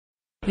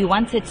we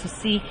wanted to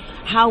see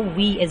how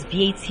we as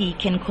BAT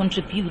can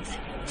contribute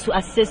to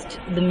assist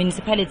the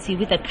municipality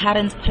with the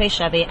current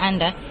pressure they're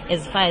under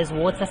as far as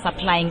water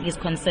supplying is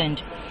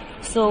concerned.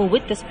 So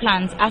with this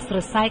plant, us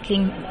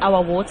recycling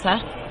our water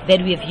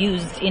that we have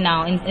used in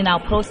our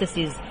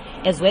processes,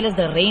 as well as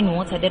the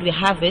rainwater that we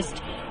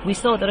harvest, we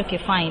saw that, okay,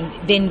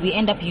 fine, then we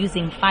end up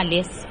using far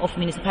less of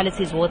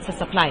municipality's water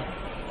supply.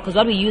 Because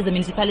what we use the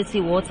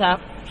municipality water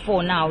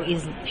for now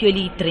is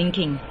purely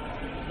drinking.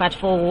 But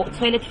for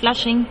toilet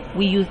flushing,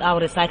 we use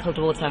our recycled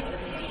water.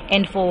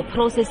 And for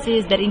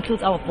processes that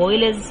includes our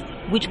boilers,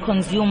 which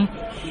consume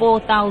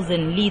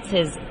 4,000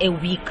 liters a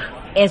week.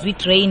 As we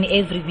drain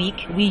every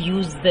week, we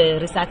use the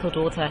recycled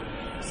water.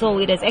 So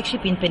it has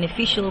actually been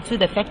beneficial to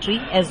the factory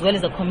as well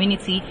as the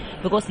community,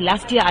 because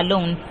last year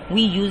alone,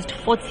 we used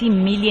 40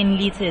 million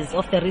liters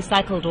of the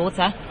recycled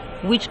water,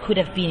 which could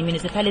have been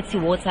municipality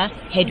water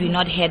had we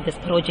not had this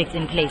project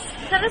in place.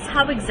 Tell us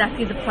how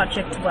exactly the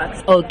project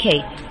works.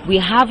 Okay, we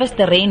harvest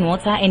the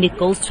rainwater and it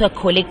goes to a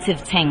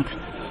collective tank.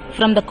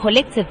 From the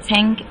collective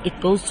tank,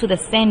 it goes to the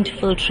sand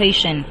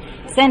filtration.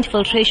 Sand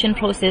filtration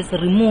process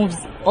removes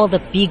all the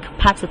big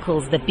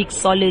particles, the big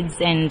solids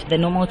and the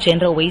normal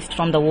general waste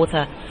from the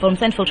water. From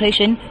sand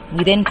filtration,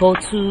 we then go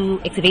to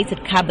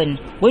activated carbon.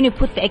 When you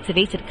put the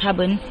activated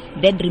carbon,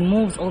 that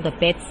removes all the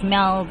bad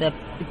smell, the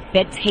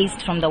bad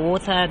taste from the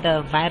water,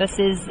 the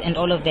viruses and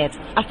all of that.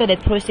 After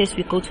that process,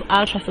 we go to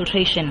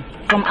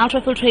ultrafiltration. From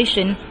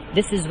ultrafiltration,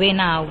 this is where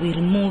now we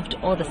removed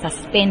all the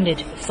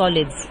suspended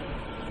solids.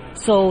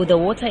 So the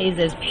water is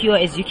as pure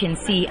as you can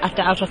see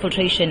after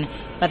ultrafiltration.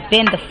 But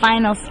then the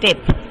final step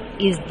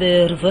is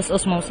the reverse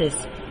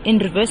osmosis. In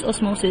reverse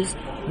osmosis,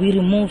 we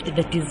removed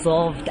the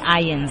dissolved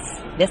ions.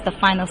 That's the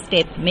final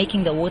step,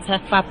 making the water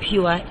far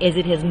pure as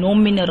it has no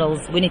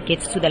minerals when it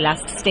gets to the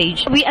last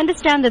stage. We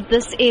understand that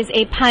this is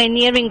a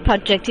pioneering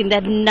project in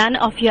that none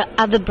of your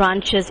other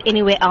branches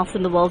anywhere else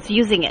in the world is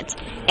using it.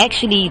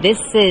 Actually, this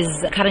is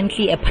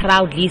currently a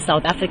proudly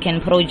South African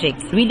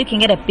project. We're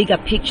looking at a bigger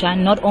picture,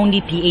 not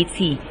only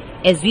BAT,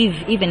 as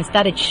we've even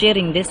started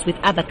sharing this with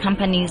other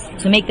companies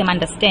to make them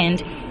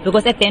understand,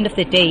 because at the end of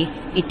the day,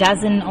 it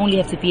doesn't only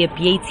have to be a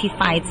BAT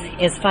fight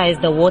as far as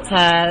the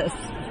water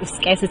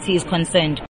scarcity is concerned.